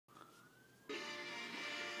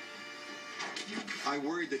I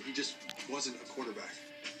worried that he just wasn't a quarterback.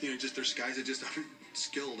 Just there's guys that just aren't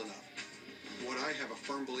skilled enough. What I have a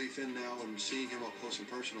firm belief in now and seeing him up close and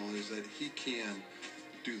personal is that he can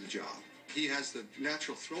do the job. He has the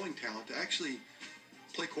natural throwing talent to actually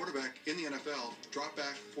play quarterback in the NFL, drop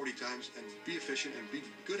back 40 times, and be efficient and be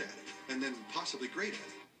good at it, and then possibly great at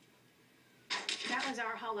it. That was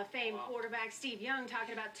our Hall of Fame quarterback, Steve Young,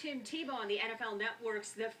 talking about Tim Tebow on the NFL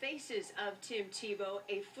Network's The Faces of Tim Tebow,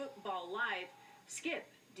 a Football Live. Skip,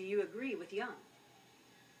 do you agree with Young?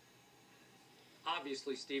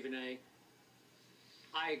 Obviously, Stephen A.,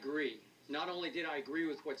 I agree. Not only did I agree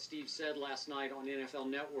with what Steve said last night on NFL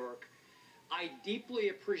Network, I deeply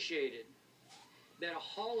appreciated that a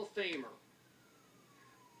Hall of Famer,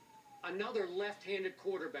 another left-handed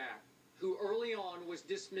quarterback who early on was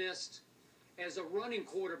dismissed as a running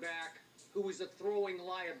quarterback who was a throwing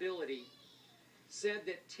liability, said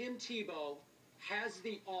that Tim Tebow has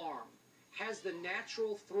the arm, has the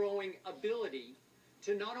natural throwing ability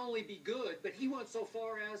to not only be good, but he went so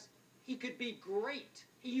far as he could be great.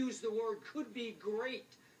 He used the word could be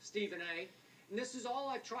great, Stephen A. And this is all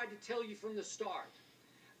I've tried to tell you from the start.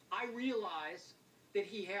 I realize that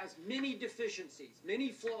he has many deficiencies,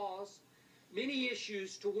 many flaws, many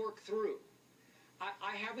issues to work through.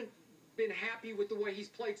 I haven't been happy with the way he's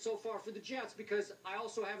played so far for the Jets because I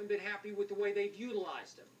also haven't been happy with the way they've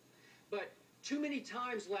utilized him. But too many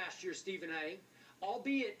times last year, Stephen A.,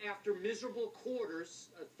 albeit after miserable quarters,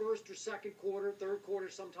 first or second quarter, third quarter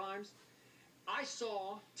sometimes, I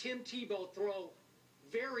saw Tim Tebow throw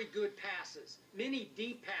very good passes, many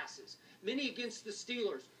deep passes. Many against the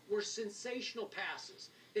Steelers were sensational passes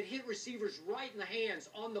that hit receivers right in the hands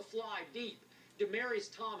on the fly deep.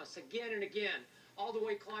 Demaryius Thomas again and again, all the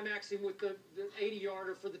way climaxing with the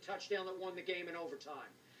 80-yarder for the touchdown that won the game in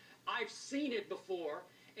overtime. I've seen it before,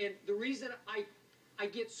 and the reason I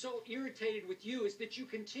get so irritated with you is that you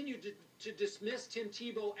continue to dismiss Tim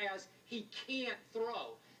Tebow as he can't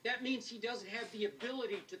throw. That means he doesn't have the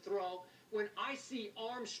ability to throw. When I see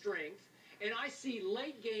arm strength and I see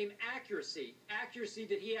late game accuracy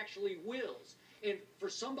that he actually wills, and for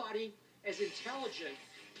somebody as intelligent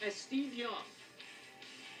as Steve Young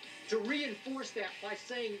to reinforce that by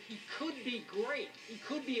saying he could be great, he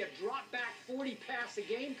could be a drop back 40 pass a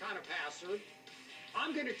game kind of passer,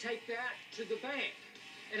 I'm going to take that to the bank.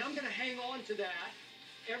 And I'm going to hang on to that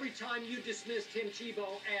every time you dismiss Tim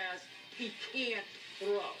Tebow as he can't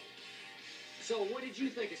throw. So what did you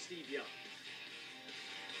think of Steve Young?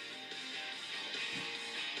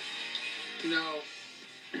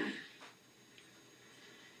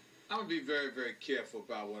 I'm going to be very, very careful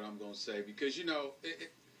about what I'm going to say because,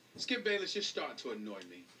 Skip Bayless, you're starting to annoy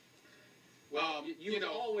me. Well, you've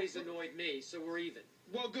always annoyed me, so we're even.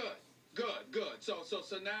 Well, good. So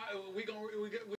now we're going to...